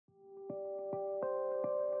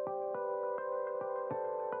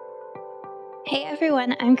Hey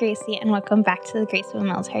everyone, I'm Gracie, and welcome back to the Grace of a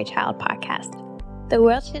Military Child podcast. The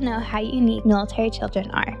world should know how unique military children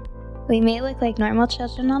are. We may look like normal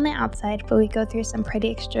children on the outside, but we go through some pretty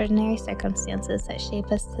extraordinary circumstances that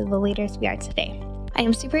shape us to the leaders we are today. I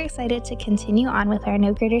am super excited to continue on with our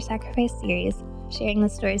No Greater Sacrifice series, sharing the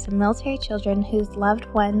stories of military children whose loved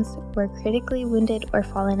ones were critically wounded or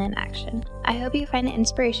fallen in action. I hope you find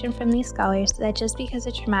inspiration from these scholars that just because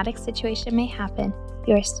a traumatic situation may happen,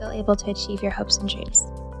 you are still able to achieve your hopes and dreams.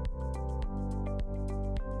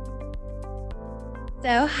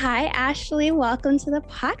 So, hi, Ashley. Welcome to the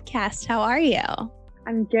podcast. How are you?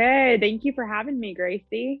 I'm good. Thank you for having me,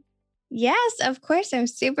 Gracie. Yes, of course. I'm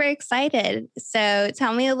super excited. So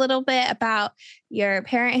tell me a little bit about your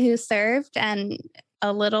parent who served and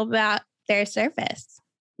a little about their service.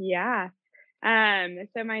 Yeah.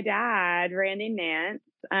 So my dad, Randy Nance,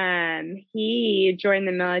 he joined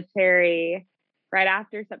the military right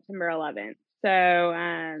after September 11th. So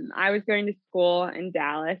I was going to school in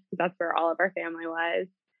Dallas because that's where all of our family was.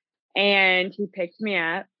 And he picked me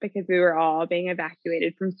up because we were all being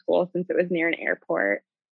evacuated from school since it was near an airport.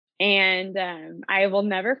 And I will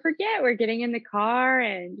never forget, we're getting in the car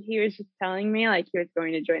and he was just telling me like he was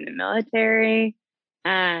going to join the military.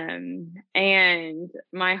 And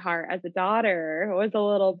my heart as a daughter was a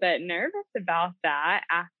little bit nervous about that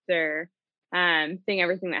after seeing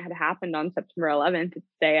everything that had happened on September 11th, the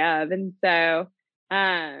day of. And so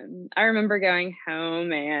I remember going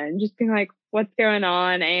home and just being like, what's going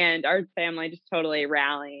on? And our family just totally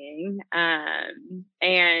rallying.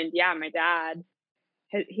 And yeah, my dad,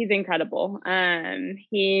 he's incredible.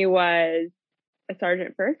 He was a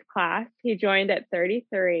sergeant first class. He joined at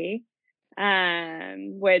 33,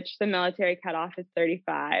 which the military cutoff is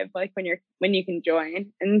 35, like when you can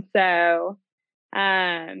join. And so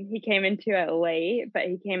he came into it late, but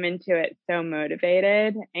he came into it so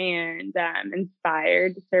motivated and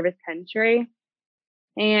inspired to serve his country.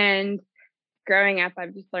 And growing up,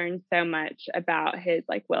 I've just learned so much about his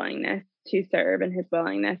like willingness to serve and his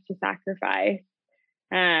willingness to sacrifice.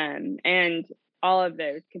 And all of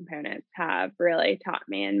those components have really taught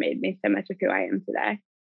me and made me so much of who I am today.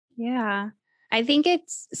 Yeah. I think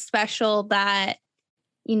it's special that,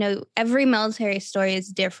 you know, every military story is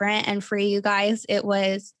different. And for you guys, it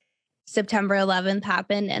was September 11th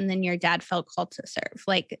happened and then your dad felt called to serve,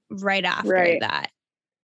 like right after that.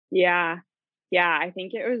 Yeah. Yeah. I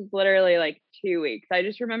think it was literally like 2 weeks. I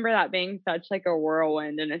just remember that being such like a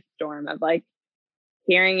whirlwind and a storm of like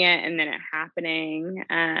hearing it and then it happening,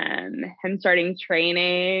 him starting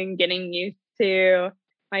training, getting used to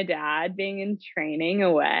my dad being in training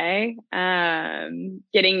away,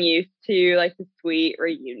 getting used to like the sweet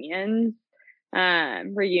reunions.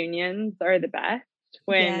 Reunions are the best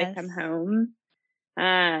when they come home.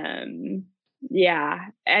 Yeah,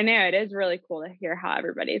 I know it is really cool to hear how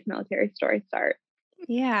everybody's military stories start.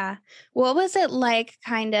 Yeah. What was it like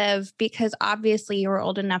kind of, because obviously you were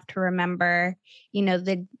old enough to remember, you know,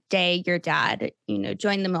 the day your dad, you know,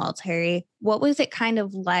 joined the military. What was it kind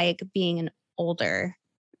of like being an older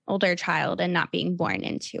child and not being born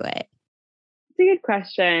into it? It's a good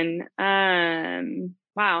question.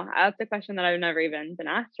 Wow, that's a question that I've never even been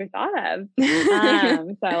asked or thought of. So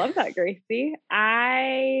I love that, Gracie.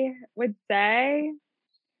 I would say,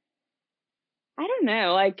 I don't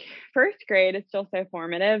know, like first grade is still so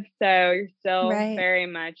formative. So you're still very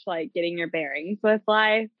much like getting your bearings with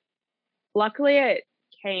life. Luckily, it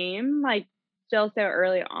came like still so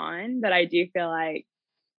early on that I do feel like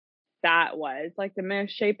that was like the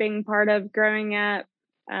most shaping part of growing up.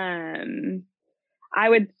 I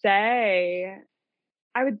would say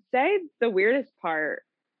the weirdest part,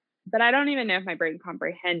 but I don't even know if my brain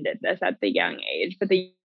comprehended this at the young age, but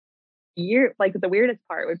the weirdest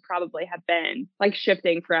part would probably have been like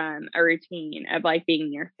shifting from a routine of like being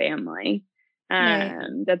near family.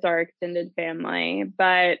 That's our extended family.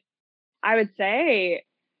 But I would say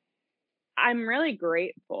I'm really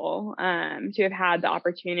grateful to have had the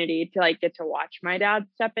opportunity to like get to watch my dad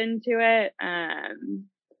step into it.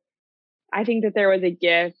 I think that there was a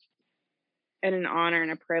gift and an honor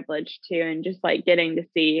and a privilege too, and just like getting to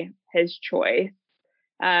see his choice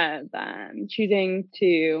of choosing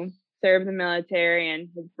to serve the military and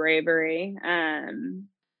his bravery.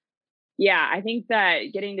 Yeah, I think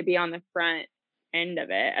that getting to be on the front end of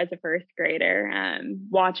it as a first grader,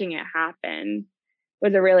 watching it happen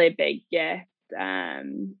was a really big gift.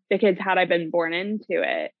 Because had I been born into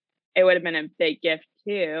it, it would have been a big gift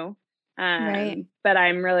too. But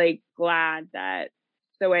I'm really glad that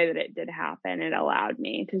the way that it did happen, it allowed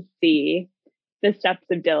me to see the steps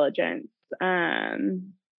of diligence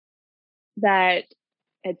that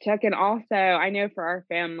it took. And also, I know for our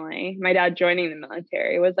family, my dad joining the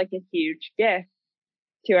military was like a huge gift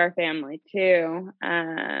to our family too.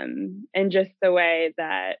 And just the way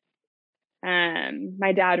that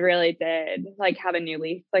my dad really did like have a new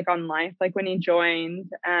lease like on life, like when he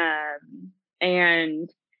joined. And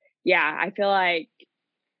yeah, I feel like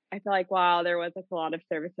while there was like a lot of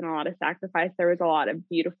service and a lot of sacrifice, there was a lot of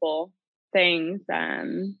beautiful things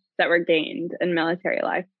that were gained in military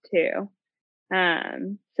life too.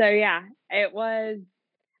 So yeah, it was.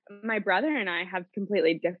 My brother and I have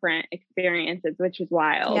completely different experiences, which is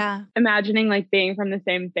wild. Yeah, Imagining like being from the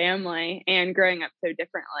same family and growing up so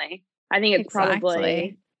differently. I think it's exactly.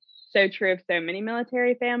 probably so true of so many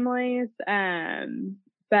military families.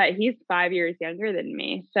 But he's 5 years younger than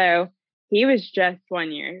me. So he was just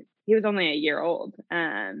 1 year. He was only a year old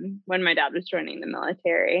when my dad was joining the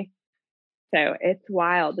military. So it's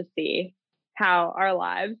wild to see how our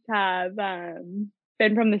lives have been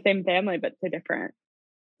from the same family, but so different.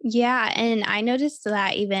 Yeah, and I noticed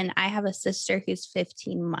that even I have a sister who's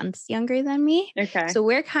 15 months younger than me. Okay. So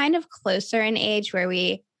we're kind of closer in age where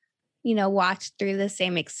we, walked through the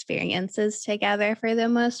same experiences together for the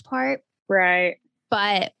most part. Right.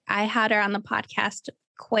 But I had her on the podcast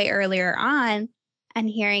quite earlier on, and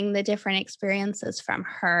hearing the different experiences from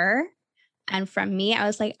her and from me, I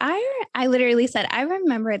was like, I literally said, I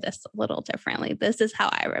remember this a little differently. This is how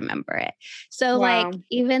I remember it. So like Wow.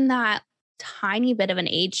 even that tiny bit of an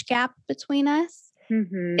age gap between us,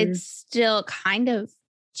 it Hmm. still kind of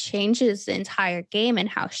changes the entire game and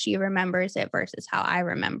how she remembers it versus how I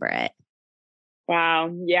remember it.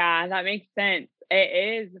 Wow. Yeah, that makes sense.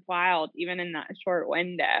 It is wild, even in that short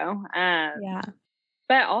window. Yeah,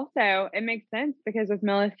 But also, it makes sense because with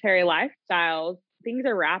military lifestyles, things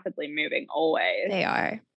are rapidly moving always. they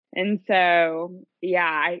are. And so,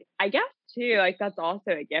 yeah, I guess too, like that's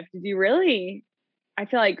also a gift. Did you really, I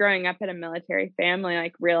feel like growing up in a military family,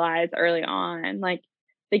 like realize early on, like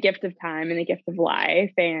the gift of time and the gift of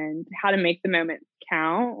life and how to make the moments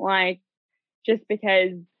count. Like, just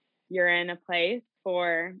because you're in a place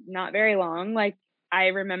for not very long. Like I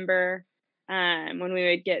remember when we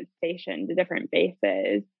would get stationed to different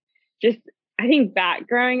bases, just I think that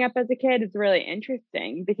growing up as a kid is really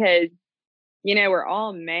interesting because we're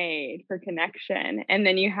all made for connection. And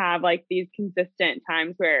then you have like these consistent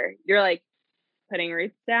times where you're like putting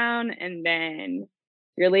roots down and then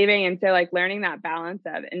you're leaving. And so like learning that balance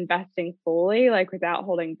of investing fully, like without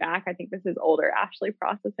holding back. I think this is older Ashley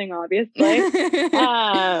processing, obviously.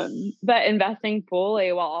 But investing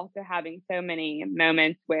fully while also having so many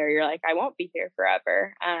moments where you're like, I won't be here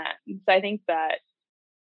forever. So I think that,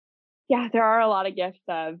 yeah, there are a lot of gifts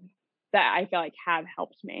of that I feel like have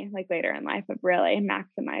helped me like later in life of really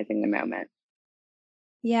maximizing the moment.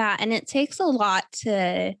 Yeah, and it takes a lot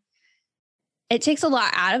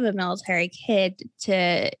out of a military kid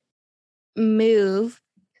to move,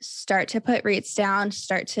 start to put roots down,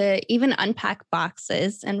 start to even unpack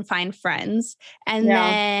boxes and find friends. And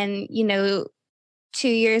Yeah. then, 2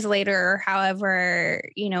 years later, or however,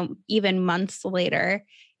 even months later,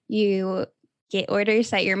 you get orders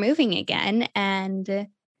that you're moving again and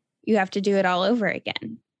you have to do it all over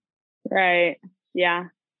again. Right. Yeah.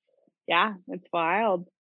 Yeah. It's wild.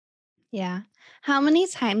 Yeah. How many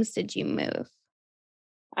times did you move?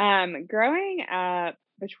 Growing up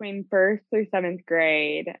between first through seventh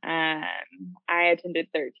grade, I attended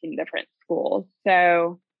 13 different schools.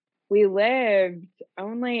 So we lived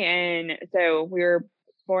so we were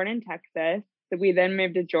born in Texas. So we then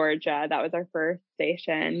moved to Georgia. That was our first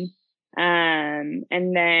station. And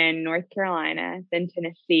then North Carolina, then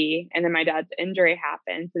Tennessee. And then my dad's injury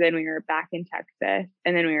happened. So then we were back in Texas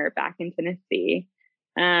and then we were back in Tennessee.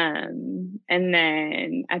 And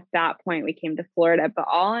then at that point we came to Florida, but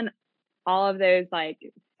all in all of those like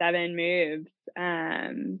 7 moves, I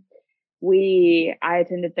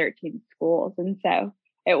attended 13 schools. And so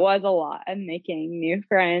it was a lot of making new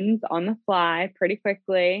friends on the fly pretty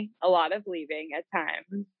quickly, a lot of leaving at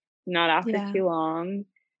times, not after Yeah. too long.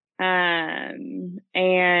 And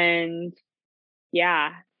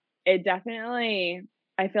yeah, it definitely,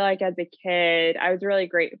 I feel like as a kid, I was really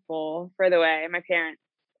grateful for the way my parents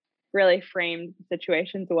really framed the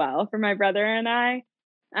situations well for my brother and I.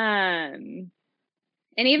 And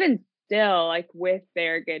even still, like with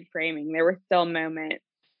their good framing, there were still moments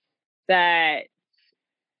that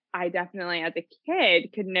I definitely, as a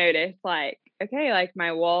kid, could notice like, okay, like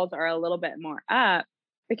my walls are a little bit more up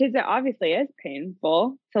because it obviously is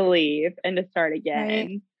painful to leave and to start Right.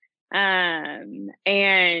 again. And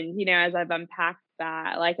as I've unpacked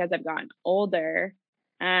that, like as I've gotten older,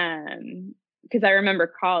 because I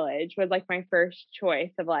remember college was like my first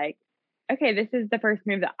choice of like, okay, this is the first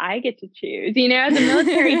move that I get to choose. You know, as a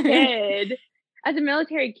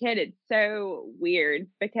military kid, it's so weird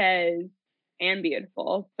because, and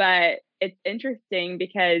beautiful, but it's interesting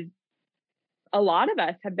because a lot of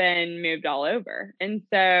us have been moved all over. And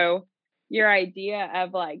so your idea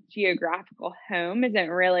of like geographical home isn't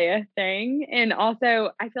really a thing. And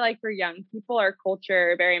also, I feel like for young people, our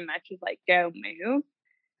culture very much is like, go move.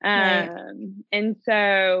 Right. And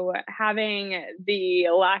so having the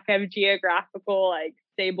lack of geographical, like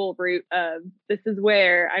stable root of this is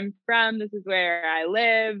where I'm from, this is where I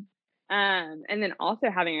live. And then also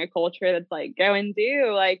having a culture that's like, go and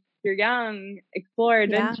do, like, you're young, explore, Yeah.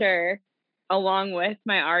 adventure, along with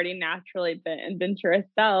my already naturally adventurous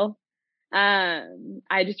self.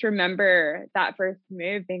 I just remember that first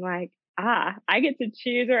move being like, I get to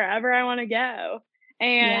choose wherever I want to go.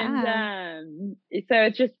 And Yeah. so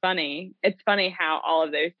it's just funny. It's funny how all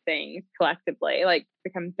of those things collectively like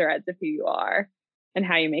become threads of who you are and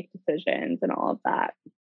how you make decisions and all of that.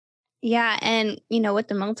 Yeah. And, with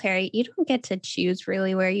the military, you don't get to choose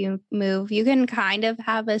really where you move. You can kind of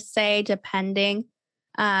have a say depending,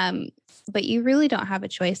 um, but you really don't have a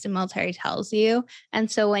choice. The military tells you. And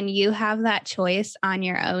so when you have that choice on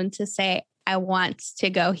your own to say, I want to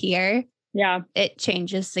go here, Yeah. it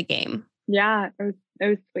changes the game. Yeah. It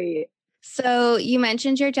was sweet. So you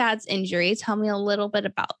mentioned your dad's injury. Tell me a little bit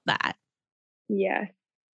about that. Yes.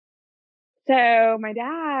 So my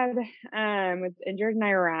dad was injured in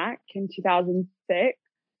Iraq in 2006.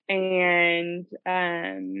 And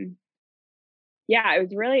yeah, it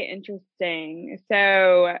was really interesting.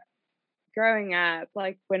 So growing up,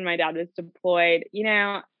 like when my dad was deployed,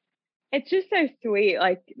 it's just so sweet.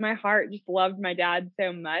 Like my heart just loved my dad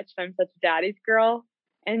so much. I'm such a daddy's girl.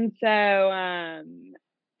 And so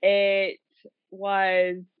it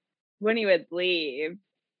was when he would leave,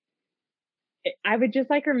 I would just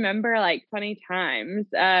like remember like funny times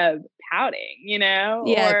of pouting,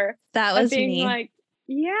 Yeah, or that of was being me. like,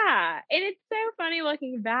 yeah. And it's so funny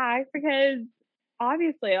looking back because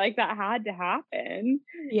obviously like that had to happen.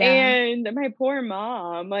 Yeah. And my poor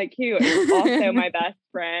mom, like, who is also my best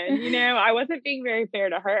friend, I wasn't being very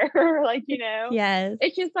fair to her. Like, Yes.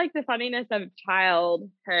 it's just like the funniness of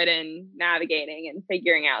childhood and navigating and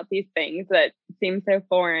figuring out these things that seem so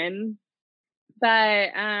foreign.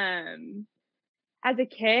 But as a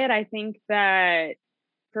kid, I think that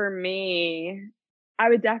for me, I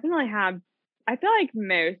would definitely I feel like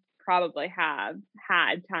most probably have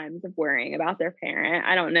had times of worrying about their parent.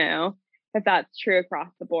 I don't know if that's true across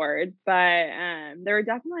the board, but there were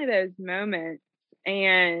definitely those moments.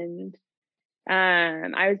 And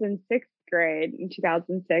I was in sixth grade in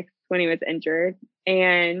 2006 when he was injured.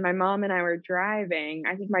 And my mom and I were driving.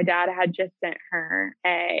 I think my dad had just sent her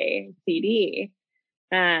a CD,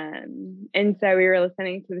 and so we were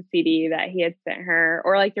listening to the CD that he had sent her,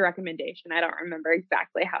 or like the recommendation. I don't remember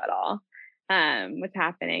exactly how it all was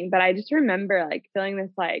happening, but I just remember like feeling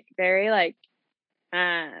this like very like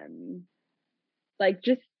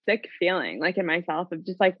just sick feeling like in myself of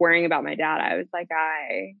just like worrying about my dad. I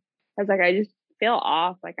just feel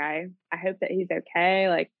off. Like I hope that he's okay.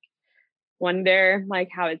 Like wonder like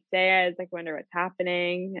how his day is, like wonder what's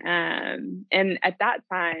happening. And at that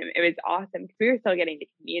time it was awesome because we were still getting to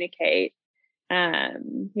communicate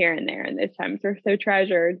here and there, and those times were so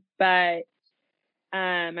treasured. But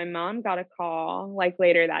my mom got a call like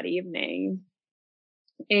later that evening,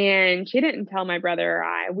 and she didn't tell my brother or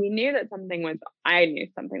I. I knew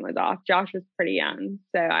something was off. Josh was pretty young,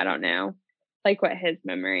 so I don't know like what his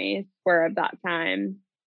memories were of that time.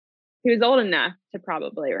 He was old enough to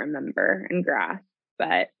probably remember and grasp,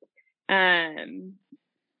 but um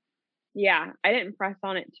yeah, I didn't press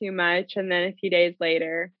on it too much. And then a few days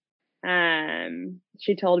later,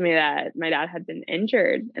 she told me that my dad had been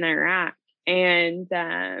injured in Iraq. And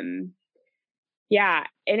yeah,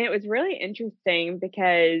 and it was really interesting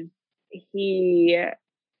because he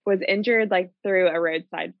was injured like through a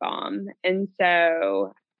roadside bomb. And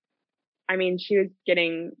so I mean, she was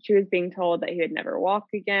being told that he would never walk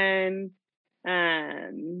again.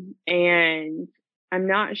 And I'm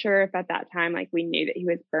not sure if at that time, like, we knew that he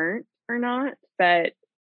was burnt or not, but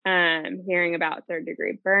hearing about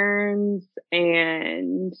third-degree burns,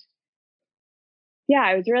 and yeah,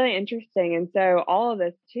 it was really interesting. And so all of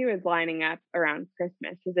this too is lining up around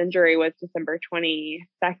Christmas. His injury was December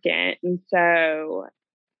 22nd. And so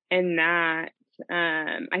in that,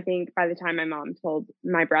 I think by the time my mom told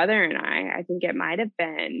my brother and I think it might have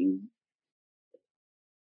been,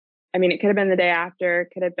 I mean, it could have been the day after,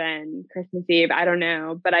 it could have been Christmas Eve. I don't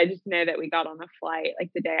know. But I just know that we got on a flight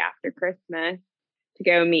like the day after Christmas to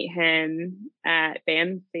go meet him at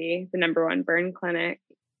BAMC, the #1 burn clinic.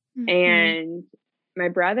 Mm-hmm. And my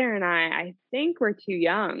brother and I think we're too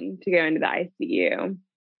young to go into the ICU.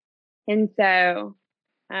 And so,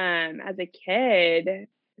 as a kid,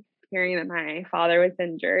 hearing that my father was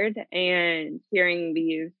injured and hearing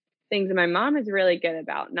these things, and my mom is really good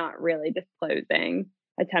about not really disclosing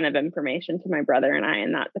a ton of information to my brother and I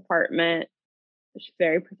in that department. She's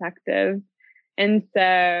very protective. And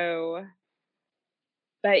so,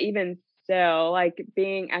 but even still, like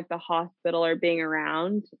being at the hospital or being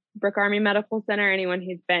around Brooke Army Medical Center, anyone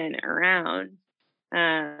who's been around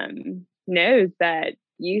knows that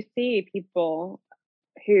you see people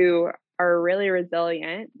who are really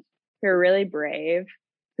resilient, who are really brave,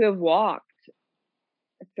 who have walked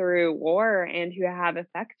through war and who have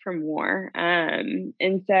effects from war. And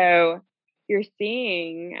so you're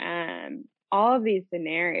seeing all of these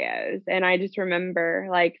scenarios. And I just remember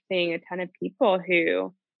like seeing a ton of people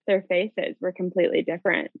who their faces were completely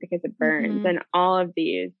different because of burns Mm-hmm. and all of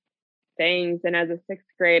these things. And as a sixth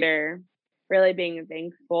grader, really being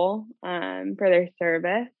thankful for their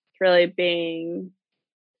service, really being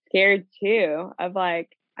scared too of like,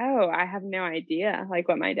 oh, I have no idea like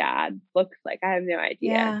what my dad looks like. I have no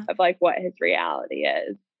idea Yeah. of like what his reality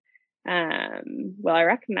is. Will I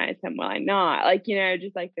recognize him? Will I not? Like,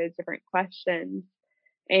 just like those different questions.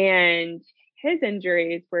 And his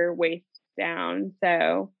injuries were waist down.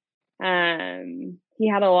 So he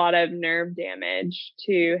had a lot of nerve damage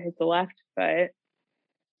to his left foot.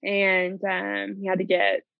 And he had to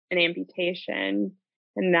get an amputation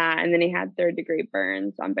and that. And then he had third-degree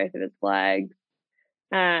burns on both of his legs.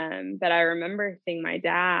 But I remember seeing my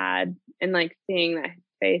dad and like seeing that his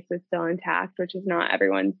face was still intact, which is not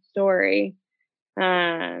everyone's story.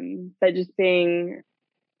 But just being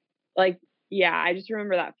like, yeah, I just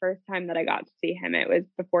remember that first time that I got to see him. It was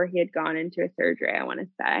before he had gone into a surgery, I want to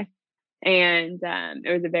say. And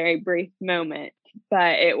it was a very brief moment,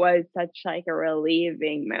 but it was such like a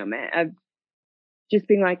relieving moment of just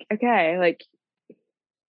being like, okay, like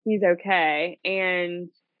he's okay. And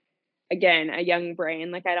again, a young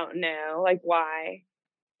brain, like I don't know like why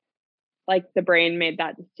like the brain made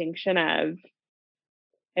that distinction of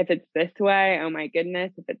if it's this way, oh my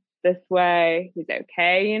goodness, if it's this way, he's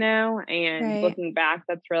okay, and Right. looking back,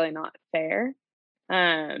 that's really not fair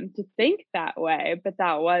to think that way. But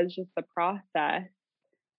that was just the process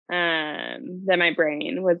that my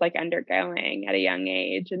brain was like undergoing at a young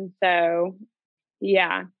age. And so,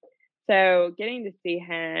 yeah, so getting to see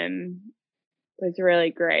him was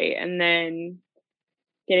really great. And then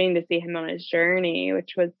getting to see him on his journey,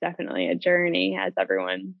 which was definitely a journey, as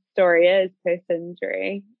everyone's story is post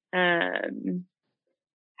injury, has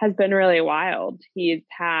been really wild. He's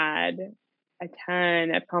had a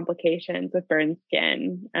ton of complications with burned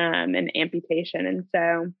skin and amputation. And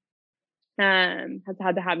so has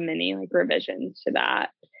had to have many like revisions to that.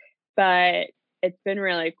 But it's been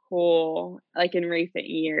really cool, like in recent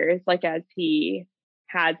years, like as he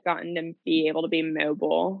has gotten to be able to be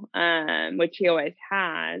mobile, which he always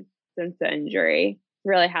has since the injury,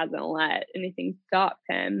 really hasn't let anything stop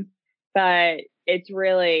him. But it's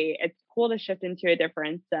cool to shift into a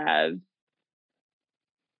difference of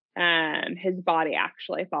his body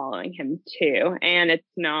actually following him too. And it's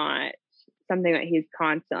not something that he's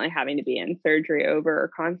constantly having to be in surgery over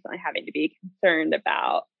or constantly having to be concerned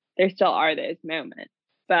about. There still are those moments,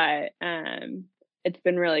 but it's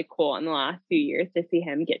been really cool in the last few years to see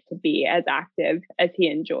him get to be as active as he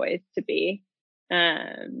enjoys to be.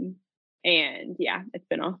 And yeah, it's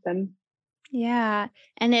been awesome. Yeah.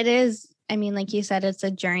 And it is, I mean, like you said, it's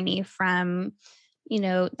a journey from,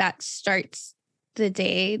 that starts the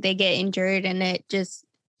day they get injured and it just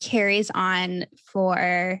carries on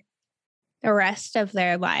for the rest of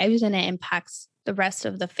their lives and it impacts the rest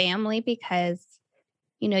of the family because,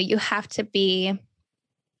 you have to be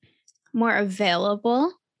more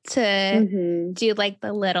available to Mm-hmm. do like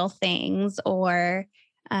the little things or,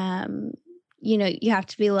 you have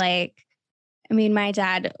to be like, I mean, my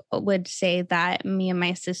dad would say that me and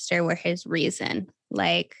my sister were his reason.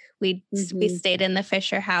 Like we Mm-hmm. stayed in the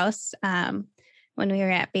Fisher house when we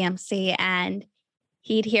were at BMC, and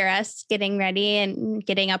he'd hear us getting ready and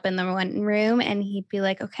getting up in the one room, and he'd be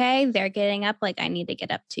like, "Okay, they're getting up. Like I need to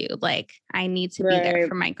get up too. Like I need to be there Right.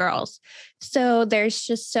 for my girls." So there's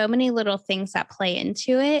just so many little things that play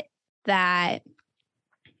into it that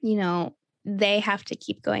they have to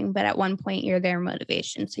keep going, but at one point you're their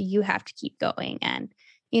motivation. So you have to keep going and,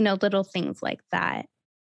 little things like that.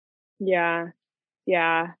 Yeah.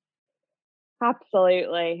 Yeah.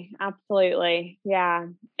 Absolutely. Absolutely. Yeah.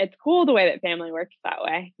 It's cool the way that family works that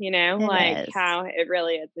way, It like is. how it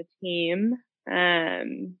really is a team.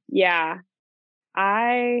 Yeah.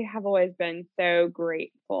 I have always been so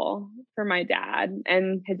grateful for my dad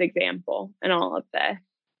and his example in all of this.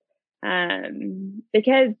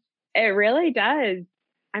 Because it really does.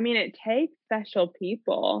 I mean, it takes special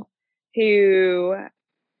people who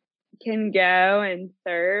can go and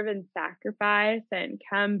serve and sacrifice and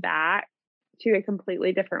come back to a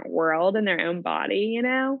completely different world in their own body, you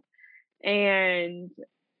know? And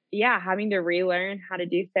yeah, having to relearn how to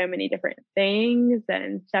do so many different things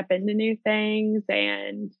and step into new things.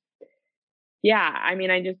 And yeah, I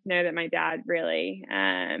mean, I just know that my dad really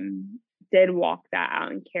did walk that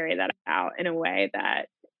out and carry that out in a way that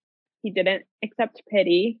he didn't accept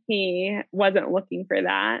pity. He wasn't looking for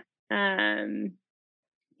that. Um,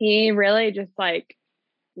 he really just like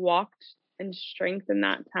walked in strength in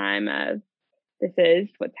that time of this is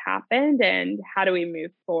what's happened and how do we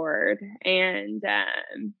move forward. And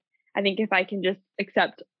I think if I can just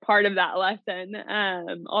accept part of that lesson,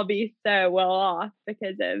 I'll be so well off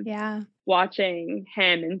because of watching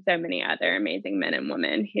him and so many other amazing men and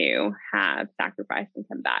women who have sacrificed and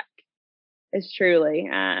come back. Is truly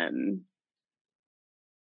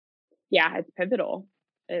it's pivotal.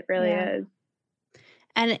 It really is.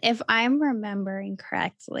 And if I'm remembering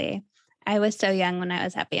correctly, I was so young when I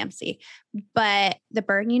was at BMC, but the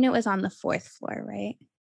burn unit was on the 4th floor, right?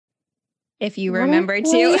 If you remember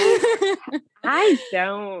too. I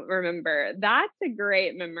don't remember. That's a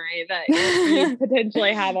great memory that you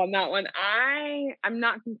potentially have on that one. I'm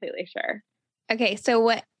not completely sure. Okay, so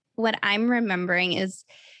what I'm remembering is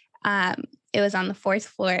it was on the 4th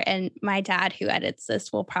floor, and my dad, who edits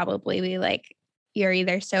this, will probably be like, you're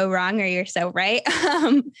either so wrong or you're so right. I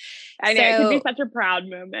know, it could be such a proud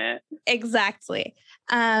moment. Exactly.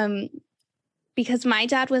 Because my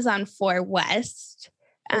dad was on 4 West,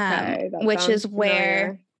 which is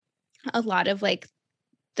where a lot of like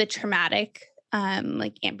the traumatic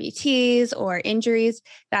like amputees or injuries,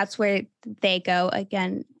 that's where they go.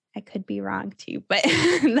 Again, I could be wrong too, but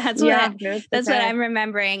that's what I'm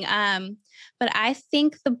remembering. But I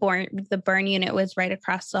think the burn unit was right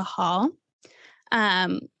across the hall.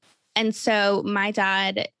 And so my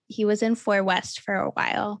dad, he was in 4 West for a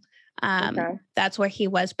while. That's where he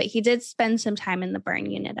was, but he did spend some time in the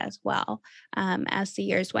burn unit as well, as the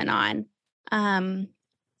years went on.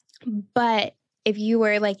 But if you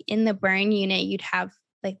were like in the burn unit, you'd have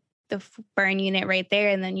like the burn unit right there.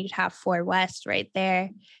 And then you'd have 4 West right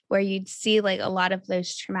there, where you'd see like a lot of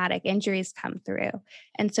those traumatic injuries come through.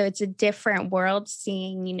 And so it's a different world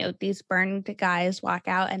seeing, you know, these burned guys walk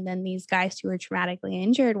out and then these guys who are traumatically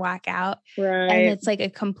injured walk out. Right. And it's like a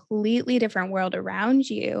completely different world around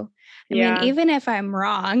you. I mean, even if I'm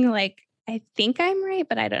wrong, like I think I'm right,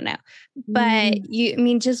 but I don't know. But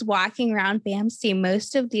just walking around BAMC,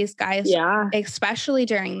 most of these guys, especially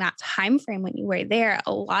during that time frame when you were there,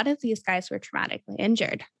 a lot of these guys were traumatically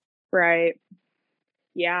injured. Right.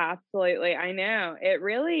 Yeah, absolutely. I know. It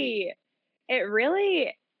really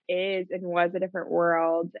is and was a different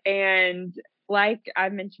world. And like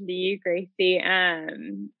I've mentioned to you, Gracie,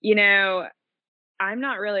 you know, I'm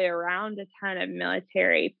not really around a ton of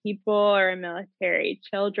military people or military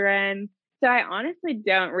children. So I honestly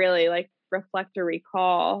don't really like reflect or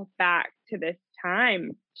recall back to this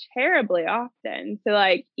time terribly often. So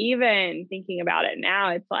like even thinking about it now,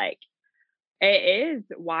 it's like it is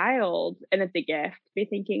wild and it's a gift to be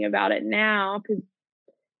thinking about it now because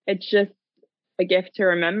it's just a gift to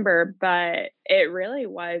remember. But it really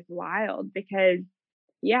was wild because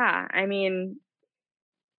I mean,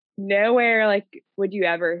 nowhere like would you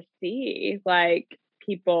ever see like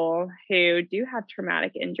people who do have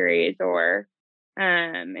traumatic injuries or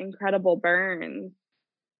incredible burns,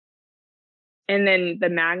 and then the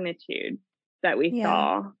magnitude that we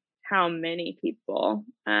saw, how many people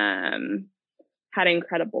had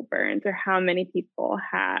incredible burns or how many people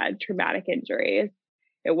had traumatic injuries.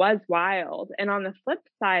 It was wild. And on the flip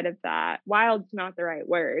side of that, wild's not the right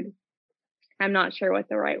word. I'm not sure what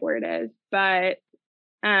the right word is, but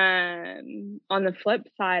on the flip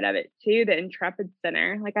side of it too, the Intrepid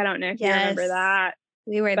Center, like I don't know if you remember that.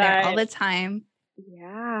 We were there all the time.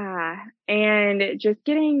 Yeah. And just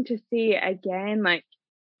getting to see again, like,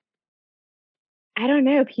 I don't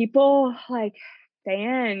know, people like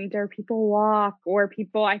stand or people walk or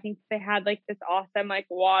people, I think they had like this awesome like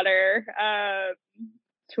water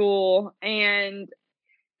tool. And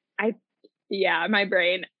my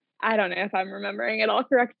brain, I don't know if I'm remembering it all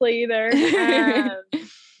correctly either.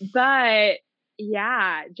 But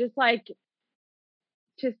yeah, just like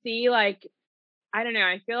to see like, I don't know,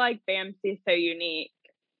 I feel like BAMC is so unique.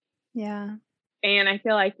 Yeah. And I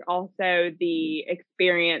feel like also the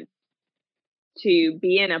experience to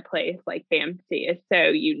be in a place like BAMC is so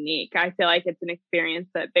unique. I feel like it's an experience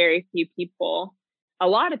that very few people, a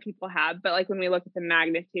lot of people have, but like when we look at the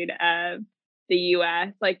magnitude of the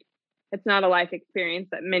US, like it's not a life experience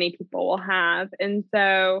that many people will have. And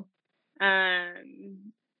so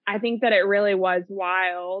I think that it really was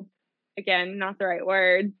wild. Again, not the right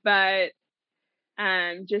word, but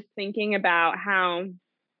just thinking about how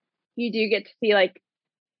you do get to see like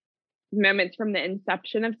moments from the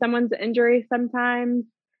inception of someone's injury sometimes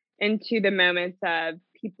into the moments of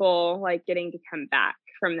people like getting to come back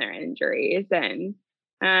from their injuries. And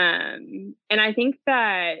I think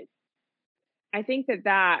that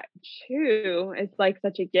too is like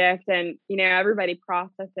such a gift, and everybody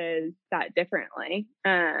processes that differently,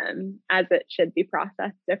 as it should be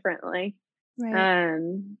processed differently. Right.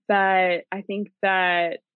 But I think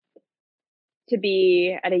that to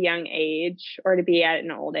be at a young age or to be at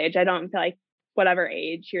an old age, I don't feel like whatever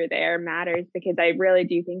age you're there matters, because I really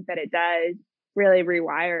do think that it does really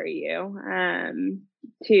rewire you,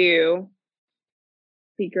 to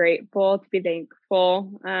be grateful, to be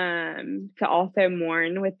thankful, to also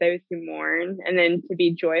mourn with those who mourn, and then to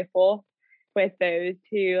be joyful with those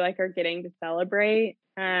who like are getting to celebrate.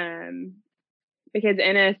 Because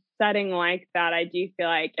in a setting like that, I do feel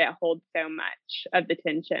like it holds so much of the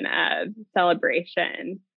tension of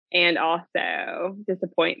celebration and also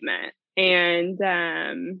disappointment. And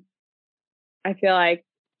I feel like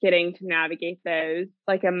getting to navigate those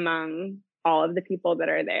like among all of the people that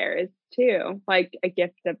are there is too like a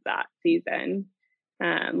gift of that season,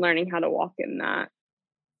 learning how to walk in that.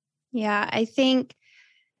 Yeah, I think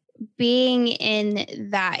being in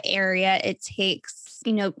that area, it takes,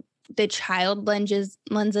 the child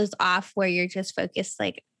lenses off where you're just focused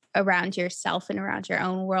like around yourself and around your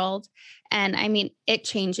own world. And I mean, it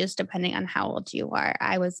changes depending on how old you are.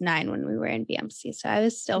 I was 9 when we were in BMC, so I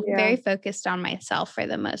was still Yeah. very focused on myself for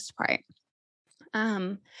the most part.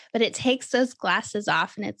 But it takes those glasses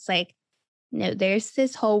off and it's like, no, there's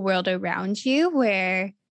this whole world around you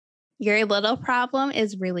where your little problem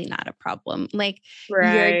is really not a problem. Like you're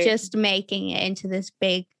Right. just making it into this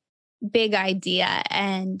big idea,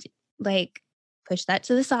 and like push that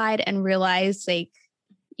to the side and realize like,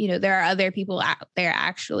 there are other people out there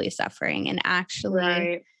actually suffering, and actually,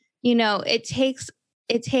 Right. it takes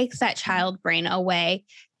that child brain away.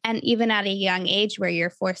 And even at a young age where you're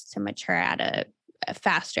forced to mature at a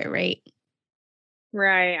faster rate.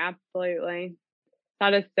 Right. Absolutely.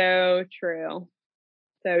 That is so true.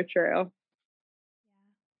 So true.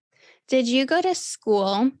 Did you go to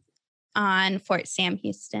school on Fort Sam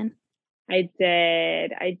Houston? I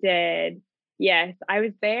did. I did. Yes, I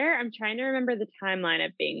was there. I'm trying to remember the timeline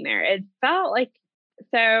of being there. It felt like,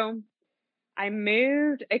 so I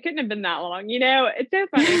moved. It couldn't have been that long. It's so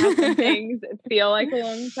funny how some things feel like a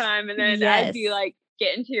long time. And then as Yes. you like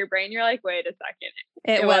get into your brain, you're like, wait a second.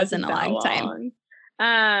 It wasn't wasn't a that long time.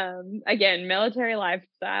 long. Again, military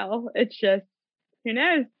lifestyle. It's just, who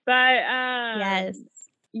knows? But Yes.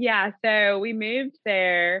 yeah, so we moved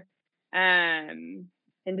there in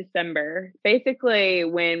December. Basically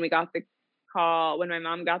when we got the call, when my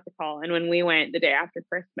mom got the call, and when we went the day after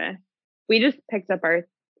Christmas, we just picked up our,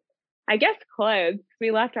 I guess, clothes.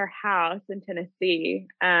 We left our house in Tennessee.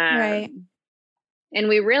 Right. And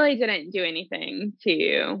we really didn't do anything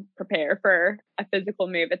to prepare for a physical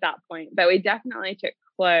move at that point, but we definitely took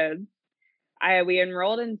clothes. We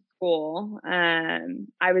enrolled in school.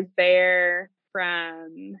 I was there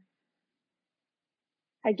from,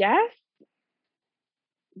 I guess,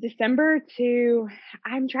 December to,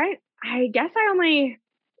 I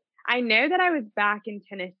know that I was back in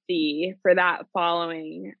Tennessee for that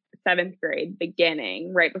following 7th grade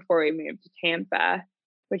beginning, right before we moved to Tampa,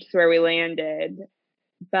 which is where we landed.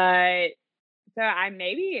 But so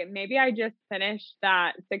maybe I just finished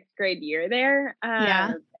that 6th grade year there.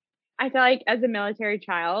 Yeah. I feel like as a military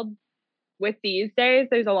child with these days,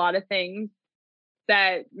 there's a lot of things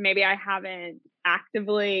that maybe I haven't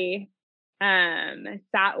actively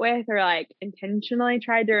sat with or like intentionally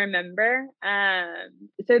tried to remember.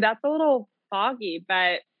 So that's a little foggy,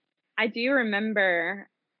 but I do remember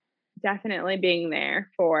definitely being there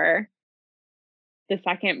for the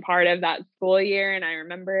second part of that school year. And I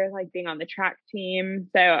remember like being on the track team.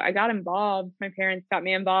 So I got involved. My parents got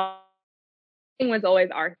me involved. It was always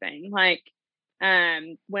our thing. Like,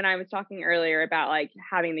 when I was talking earlier about like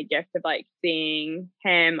having the gift of like seeing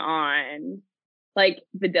him on like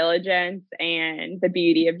the diligence and the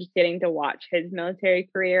beauty of just getting to watch his military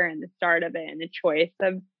career and the start of it and the choice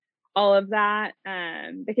of all of that.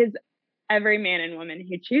 Because every man and woman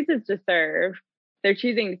who chooses to serve, they're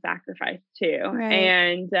choosing to sacrifice too. Right.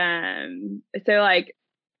 And so like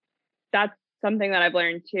that's something that I've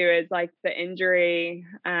learned too is like the injury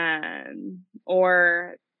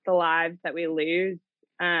or the lives that we lose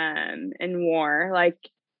in war. Like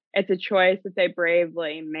it's a choice that they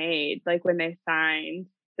bravely made, like when they signed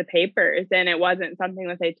the papers, and it wasn't something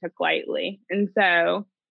that they took lightly. And so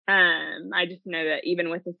I just know that even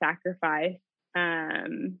with the sacrifice,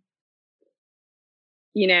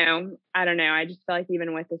 you know, I don't know. I just feel like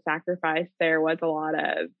even with the sacrifice, there was a lot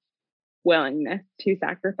of willingness to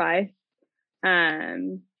sacrifice.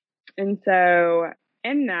 And so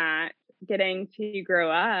in that, getting to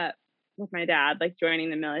grow up with my dad, like joining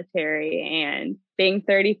the military and being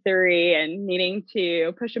 33 and needing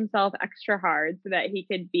to push himself extra hard so that he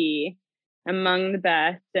could be among the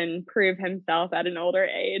best and prove himself at an older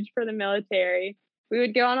age for the military, we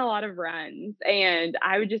would go on a lot of runs, and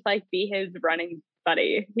I would just like be his running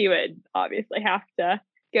buddy. He would obviously have to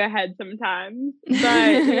go ahead sometimes,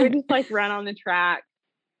 but we would just like run on the track,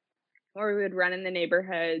 or we would run in the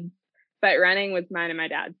neighborhoods. But running was mine and my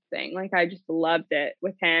dad's thing. Like I just loved it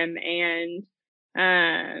with him. And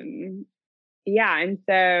yeah, and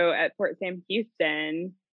so at Fort Sam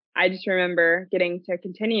Houston, I just remember getting to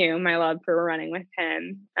continue my love for running with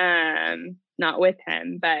him. Not with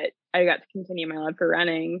him, but I got to continue my love for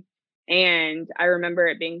running. And I remember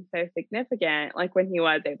it being so significant, like when he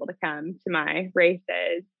was able to come to my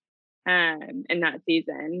races in that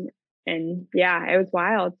season. And yeah, it was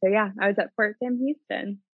wild. So yeah, I was at Fort Sam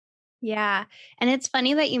Houston. Yeah. And it's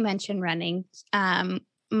funny that you mentioned running.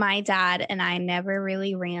 My dad and I never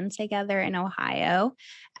really ran together in Ohio.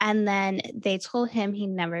 And then they told him he'd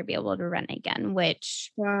never be able to run again,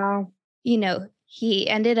 which, Wow. you know, he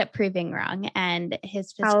ended up proving wrong. And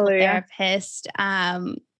his physical Hallelujah. therapist,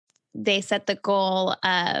 they set the goal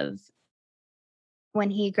of when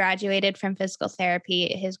he graduated from physical therapy,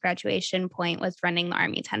 his graduation point was running the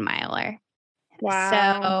Army 10 miler.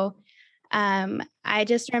 Wow. So I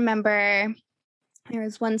just remember there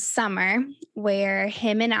was one summer where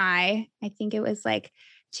him and I think it was like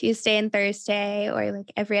Tuesday and Thursday or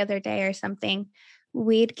like every other day or something,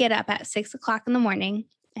 we'd get up at 6:00 in the morning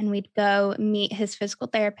and we'd go meet his physical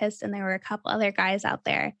therapist. And there were a couple other guys out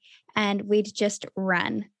there and we'd just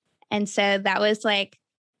run. And so that was like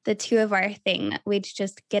the two of our thing. We'd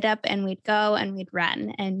just get up and we'd go and we'd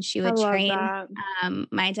run. And she I would love train that.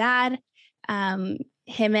 my dad.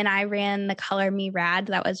 Him and I ran the Color Me Rad.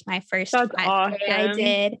 That was my first That's 5K I awesome.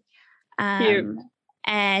 did. Cute.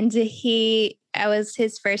 And I was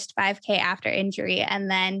his first 5K after injury. And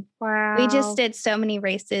then Wow. we just did so many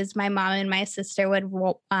races. My mom and my sister would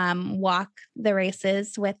walk the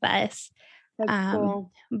races with us. That's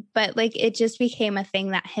cool. But like it just became a thing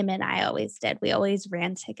that him and I always did. We always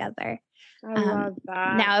ran together. I love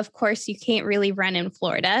that. Now, of course, you can't really run in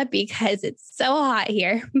Florida because it's so hot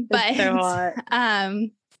here. But It's so hot.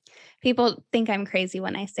 People think I'm crazy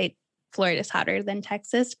when I say Florida's hotter than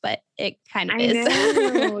Texas, but it kind of I is.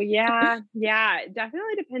 know. Yeah. Yeah.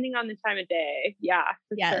 Definitely depending on the time of day. Yeah,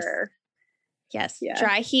 for Yes. sure. Yes. Yes.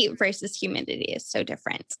 Dry heat versus humidity is so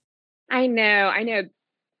different. I know. I'm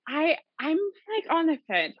like on the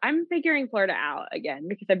fence. I'm figuring Florida out again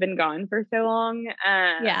because I've been gone for so long.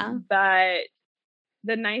 Yeah. But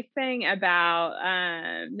the nice thing about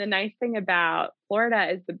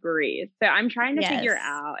Florida is the breeze. So I'm trying to figure Yes.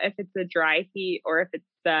 out if it's the dry heat or if it's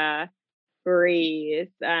the breeze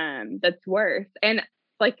that's worse. And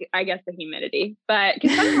like I guess the humidity. But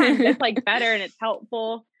because sometimes it's like better and it's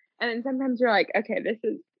helpful. And then sometimes you're like, okay, this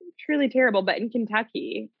is truly terrible. But in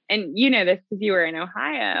Kentucky, and you know this because you were in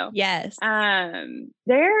Ohio. Yes.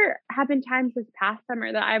 There have been times this past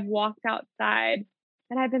summer that I've walked outside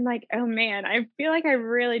and I've been like, oh man, I feel like I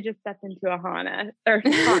really just stepped into a sauna.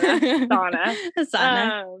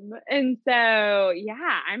 And so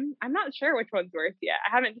yeah, I'm not sure which one's worse yet. I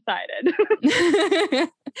haven't decided.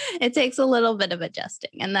 It takes a little bit of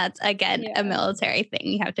adjusting. And that's again a military thing.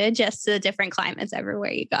 You have to adjust to the different climates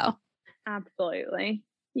everywhere you go. Absolutely.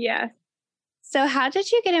 Yes. So how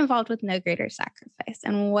did you get involved with No Greater Sacrifice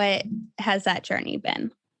and what has that journey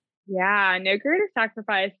been? Yeah, No Greater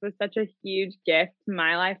Sacrifice was such a huge gift to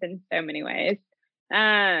my life in so many ways.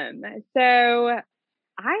 So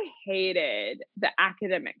I hated the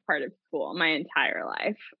academic part of school my entire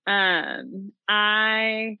life.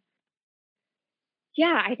 I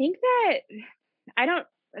think that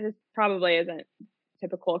this probably isn't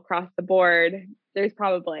typical across the board. There's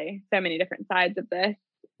probably so many different sides of this,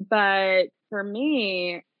 but for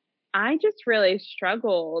me, I just really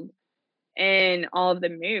struggled in all of the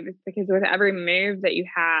moves because with every move that you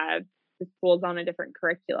have, the school's on a different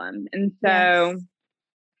curriculum. And so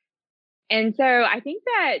And so I think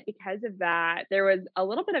that because of that, there was a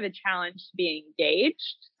little bit of a challenge to be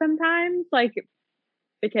engaged sometimes, like,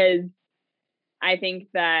 because I think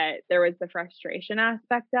that there was the frustration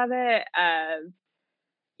aspect of it of,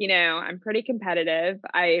 I'm pretty competitive.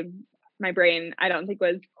 My brain, I don't think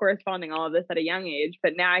was corresponding all of this at a young age,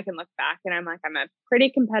 but now I can look back and I'm like, I'm a pretty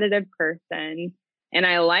competitive person. And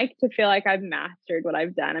I like to feel like I've mastered what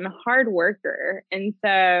I've done. I'm a hard worker. And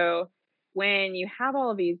so when you have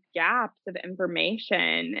all of these gaps of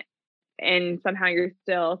information and somehow you're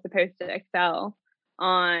still supposed to excel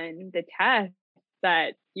on the test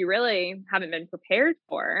that you really haven't been prepared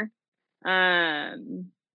for, um,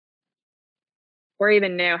 or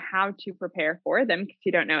even know how to prepare for them because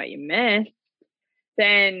you don't know what you missed,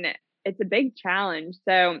 then it's a big challenge.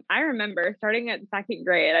 So I remember starting at second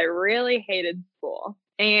grade, I really hated school.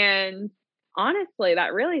 And honestly,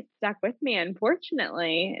 that really stuck with me,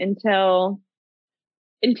 unfortunately, until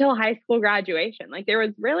high school graduation. Like there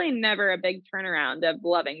was really never a big turnaround of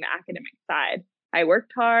loving the academic side. I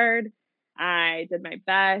worked hard, I did my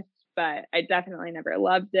best, but I definitely never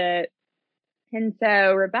loved it. And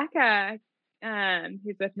so Rebecca,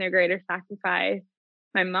 who's with No Greater Sacrifice,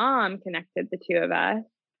 my mom connected the two of us.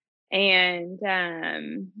 And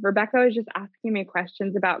Rebecca was just asking me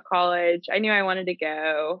questions about college. I knew I wanted to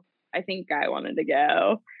go. I think I wanted to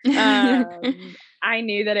go. I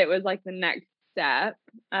knew that it was like the next step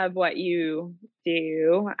of what you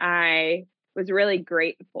do. I was really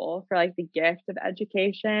grateful for like the gift of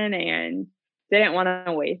education and didn't want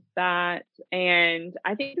to waste that. And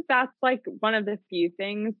I think that's like one of the few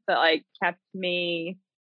things that like kept me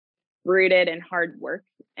rooted in hard work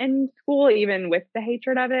in school, even with the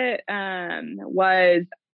hatred of it, was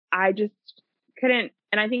I just couldn't.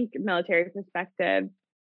 And I think military perspective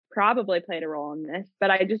probably played a role in this, but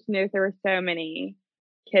I just knew there were so many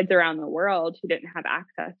kids around the world who didn't have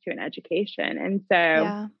access to an education. And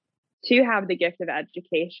so to have the gift of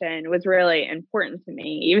education was really important to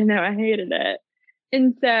me, even though I hated it.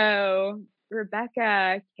 And so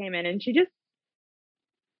Rebecca came in and she just,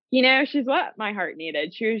 she's what my heart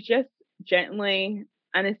needed. She was just gently,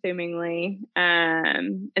 unassumingly,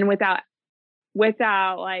 and without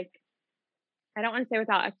like, I don't want to say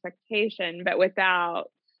without expectation, but without,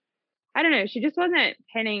 I don't know, she just wasn't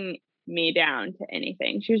pinning me down to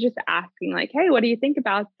anything. She was just asking like, hey, what do you think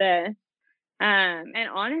about this? And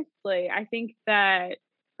honestly, I think that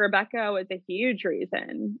Rebecca was a huge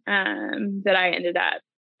reason that I ended up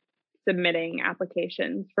submitting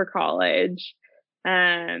applications for college.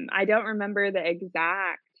 I don't remember the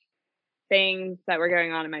exact things that were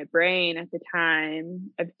going on in my brain at the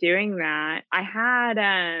time of doing that.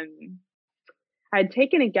 I'd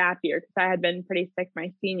taken a gap year because I had been pretty sick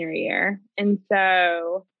my senior year. And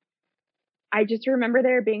so I just remember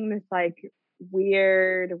there being this like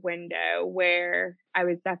weird window where I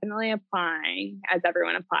was definitely applying as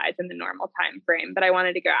everyone applies in the normal time frame, but I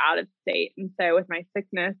wanted to go out of state. And so with my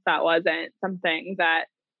sickness, that wasn't something that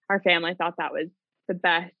our family thought that was the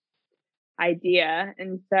best idea.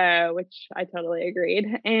 And so, which I totally agreed.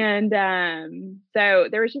 And so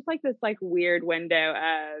there was just like this like weird window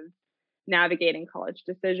of navigating college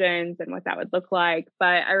decisions and what that would look like.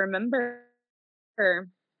 But I remember her,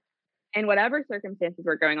 and whatever circumstances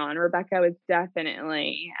were going on, Rebecca was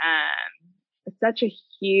definitely such a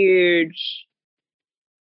huge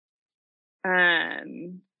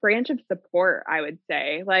branch of support, I would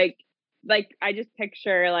say. Like I just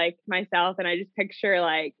picture like myself, and I just picture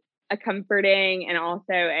like a comforting and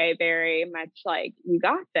also a very much like, you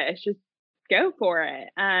got this, just go for it.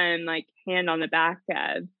 Like hand on the back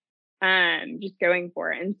of just going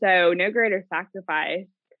for it. And so No Greater Sacrifice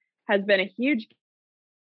has been a huge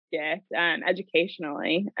gift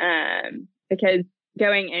educationally, because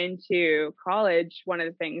going into college, one of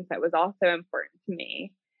the things that was also important to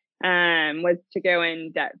me was to go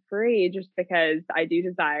in debt free, just because I do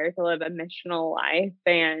desire to live a missional life.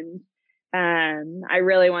 And I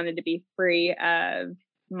really wanted to be free of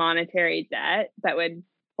monetary debt that would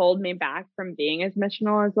hold me back from being as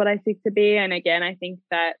missional as what I seek to be. And again, I think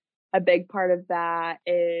that a big part of that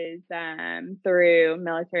is through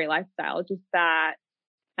military lifestyle, just that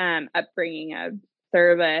upbringing of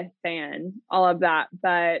service and all of that.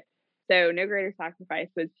 But so No Greater Sacrifice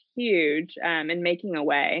was huge in making a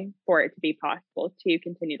way for it to be possible to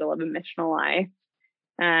continue to live a missional life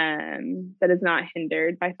that is not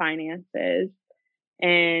hindered by finances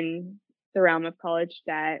and the realm of college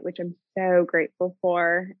debt, which I'm so grateful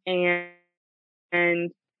for.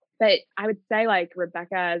 But I would say like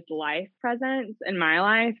Rebecca's life presence in my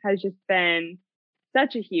life has just been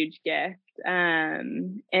such a huge gift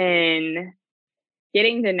in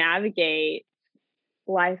getting to navigate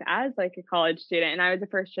life as like a college student, and I was a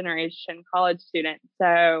first generation college student.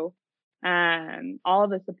 So all of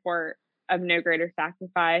the support of No Greater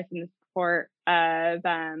Sacrifice and the support of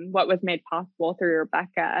what was made possible through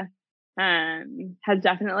Rebecca has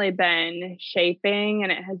definitely been shaping,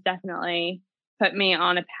 and it has definitely put me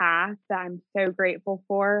on a path that I'm so grateful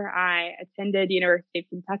for. I attended University of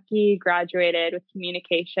Kentucky, graduated with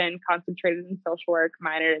communication, concentrated in social work,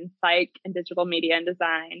 minored in psych and digital media and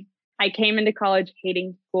design. I came into college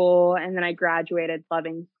hating school, and then I graduated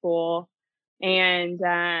loving school. And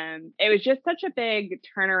it was just such a big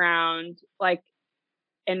turnaround, like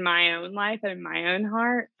in my own life and in my own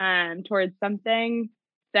heart, towards something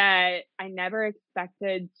that I never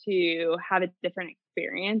expected to have a different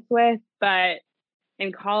experience with. But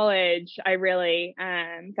in college, I really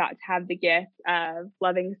got to have the gift of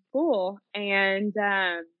loving school. And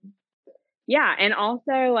yeah, and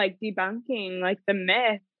also like debunking like the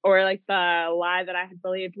myth or like the lie that I had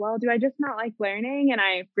believed, well, do I just not like learning? And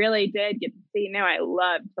I really did get to see, no, I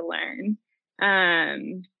love to learn.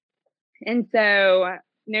 And so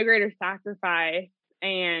No Greater Sacrifice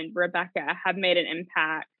and Rebecca have made an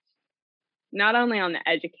impact not only on the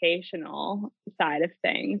educational side of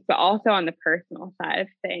things, but also on the personal side of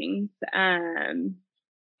things,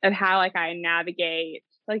 of how like I navigate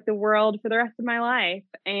like the world for the rest of my life.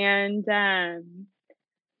 And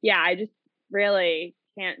yeah, I just really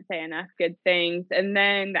can't say enough good things. And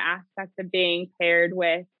then the aspect of being paired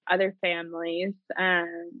with other families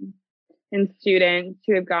and students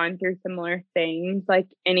who have gone through similar things, like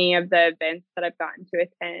any of the events that I've gotten to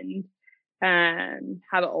attend,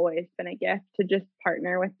 have always been a gift to just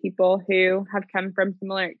partner with people who have come from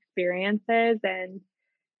similar experiences. And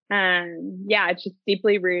yeah, it's just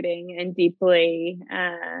deeply rooting and deeply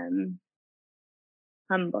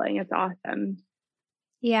humbling. It's awesome.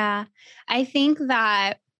 Yeah. I think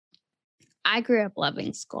that I grew up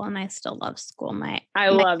loving school, and I still love school. My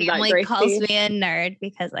love family that, calls me a nerd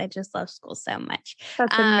because I just love school so much.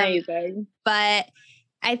 That's amazing. But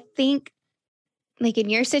I think like in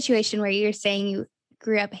your situation where you're saying you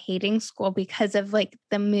grew up hating school because of like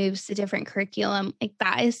the moves to different curriculum, like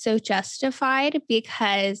that is so justified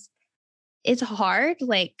because it's hard.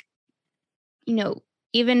 Like, you know,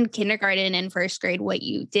 even kindergarten and first grade, what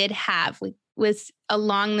you did have was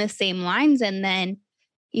along the same lines. And then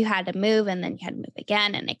you had to move, and then you had to move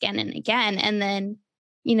again and again and again. And then,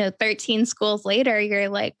 13 schools later, you're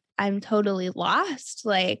like, I'm totally lost.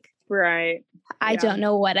 Like, right. I don't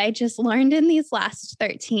know what I just learned in these last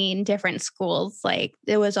 13 different schools. Like,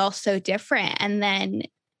 it was all so different. And then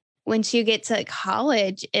once you get to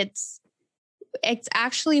college, it's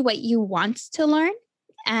actually what you want to learn.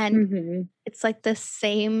 And it's like the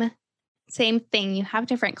same thing. You have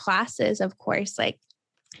different classes, of course, like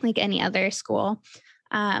any other school.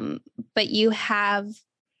 But you have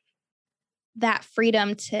that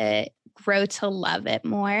freedom to grow to love it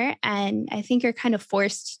more. And I think you're kind of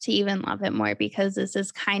forced to even love it more because this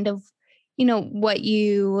is kind of, what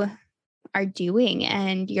you are doing,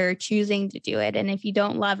 and you're choosing to do it. And if you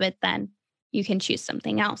don't love it, then you can choose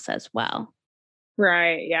something else as well.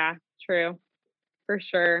 Right. Yeah, true. For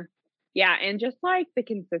sure. Yeah. And just like the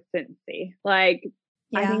consistency, like,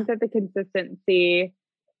 I think that the consistency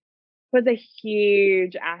was a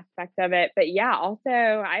huge aspect of it. But yeah, also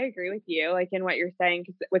I agree with you, like in what you're saying,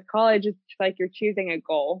 because with college, it's like you're choosing a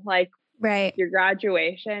goal. Like, right, your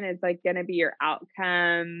graduation is like going to be your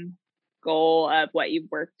outcome goal of what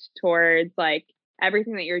you've worked towards. Like,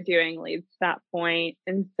 everything that you're doing leads to that point.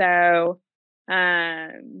 And so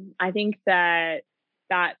I think that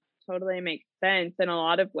totally makes sense in a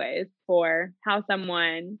lot of ways for how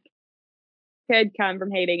someone could come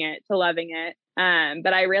from hating it to loving it.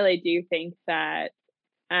 But I really do think that,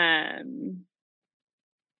 I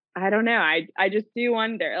don't know. I just do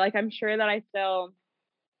wonder, like, I'm sure that I still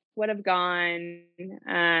would have gone,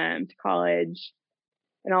 to college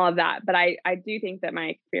and all of that. But I do think that my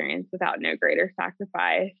experience without No Greater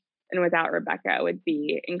Sacrifice and without Rebecca would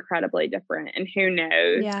be incredibly different. And who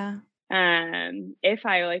knows, if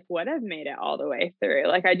I like would have made it all the way through.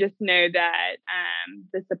 Like, I just know that,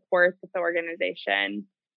 the support that the organization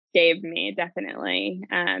gave me definitely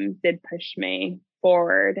did push me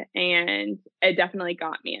forward, and it definitely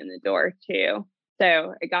got me in the door too.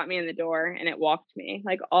 So it got me in the door, and it walked me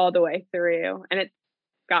like all the way through, and it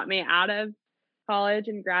got me out of college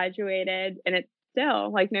and graduated. And it's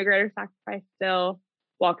still like No Greater Sacrifice still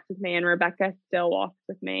walks with me, and Rebecca still walks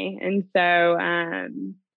with me. And so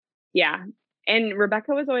yeah. And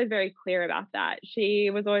Rebecca was always very clear about that. She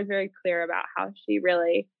was always very clear about how she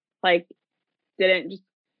really like didn't just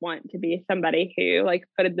want to be somebody who like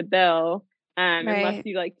footed the bill, unless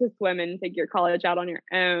you like to swim and figure college out on your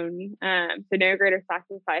own. So No Greater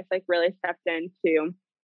Sacrifice like really stepped into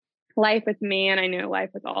life with me, and I know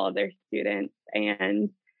life with all of their students. And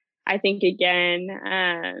I think again,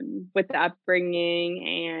 with the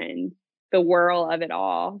upbringing and the whirl of it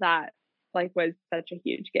all, that like was such a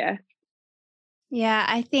huge gift. Yeah,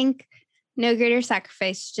 I think No Greater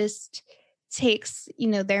Sacrifice just takes,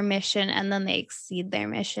 their mission, and then they exceed their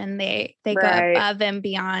mission. They go above and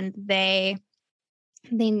beyond. They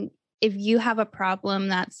if you have a problem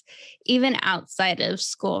that's even outside of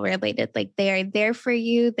school related, like they are there for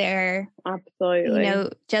you. They're absolutely,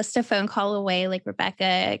 just a phone call away, like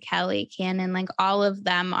Rebecca, Kelly, Cannon, like all of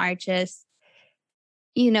them are just,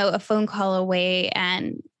 a phone call away,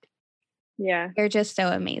 and they're just so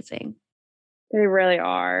amazing. They really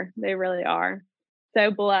are. They really are. So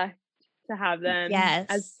blessed to have them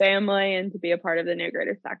as family and to be a part of the No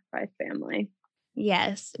Greater Sacrifice family.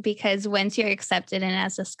 Yes, because once you're accepted in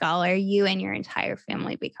as a scholar, you and your entire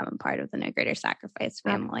family become a part of the No Greater Sacrifice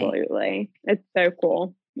family. Absolutely. It's so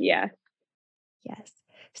cool. Yes. Yes.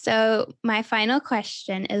 So my final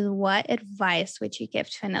question is, what advice would you give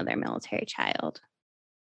to another military child?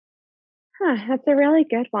 That's a really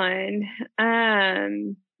good one.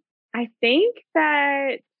 I think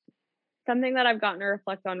that something that I've gotten to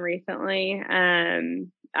reflect on recently,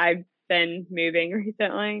 I've been moving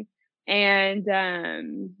recently, and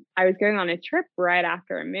I was going on a trip right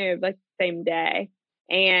after I moved, like the same day.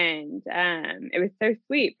 And it was so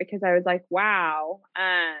sweet because I was like, wow,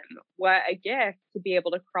 what a gift to be able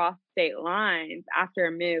to cross state lines after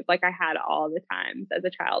a move, like I had all the times as a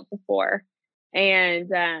child before. And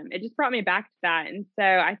it just brought me back to that. And so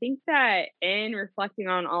I think that in reflecting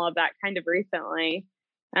on all of that kind of recently,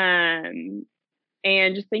 and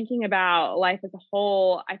just thinking about life as a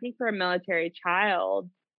whole, I think for a military child,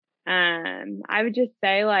 I would just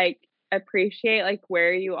say like appreciate like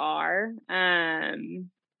where you are, the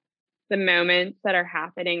moments that are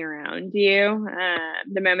happening around you,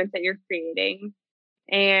 the moments that you're creating,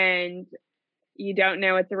 and you don't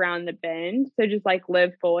know what's around the bend. So just like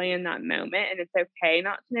live fully in that moment. And it's okay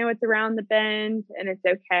not to know what's around the bend. And it's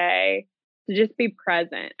okay to just be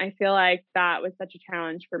present. I feel like that was such a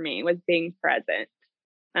challenge for me, was being present,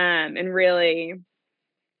 and really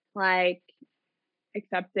like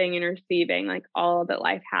accepting and receiving like all that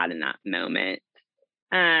life had in that moment.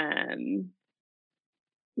 And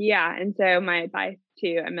so my advice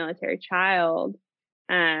to a military child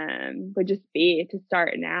would just be to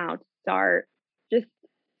start now, to start just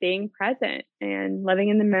being present and living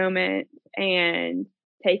in the moment and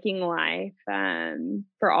taking life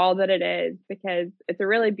for all that it is, because it's a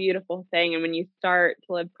really beautiful thing. And when you start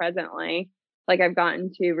to live presently, like I've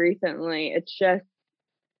gotten to recently, it's just,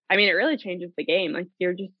 I mean, it really changes the game. Like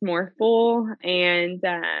you're just more full, and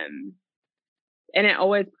it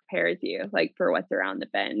always prepares you like for what's around the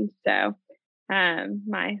bend. So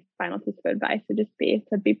my final piece of advice would just be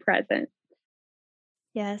to be present.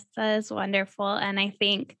 Yes, that is wonderful. And I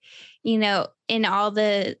think, in all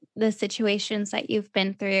the situations that you've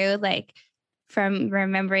been through, like from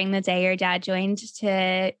remembering the day your dad joined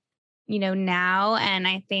to, now, and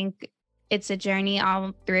I think it's a journey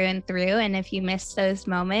all through and through. And if you miss those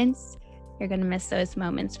moments, you're going to miss those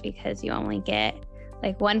moments because you only get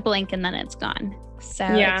like one blink and then it's gone. So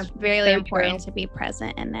it's really important to be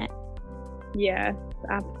present in it. Yes,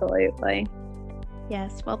 absolutely.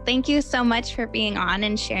 Yes. Well, thank you so much for being on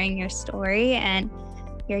and sharing your story and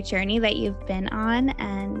your journey that you've been on,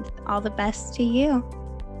 and all the best to you.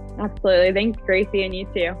 Absolutely. Thanks, Gracie, and you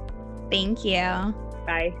too. Thank you.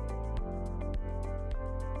 Bye.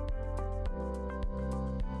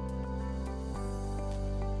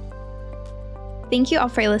 Thank you all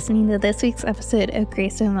for listening to this week's episode of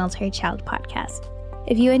Grace of a Military Child podcast.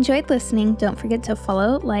 If you enjoyed listening, don't forget to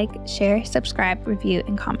follow, like, share, subscribe, review,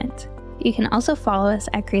 and comment. You can also follow us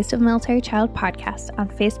at Grace of a Military Child podcast on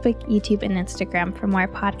Facebook, YouTube, and Instagram for more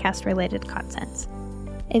podcast-related content.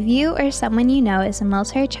 If you or someone you know is a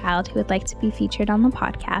military child who would like to be featured on the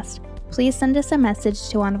podcast, please send us a message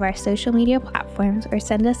to one of our social media platforms or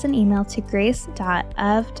send us an email to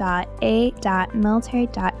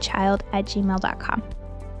grace.of.a.military.child@gmail.com.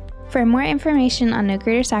 For more information on No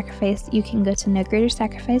Greater Sacrifice, you can go to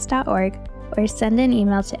nogreatersacrifice.org or send an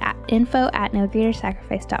email to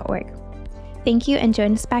info@nogreatersacrifice.org. Thank you, and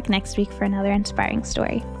join us back next week for another inspiring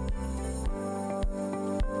story.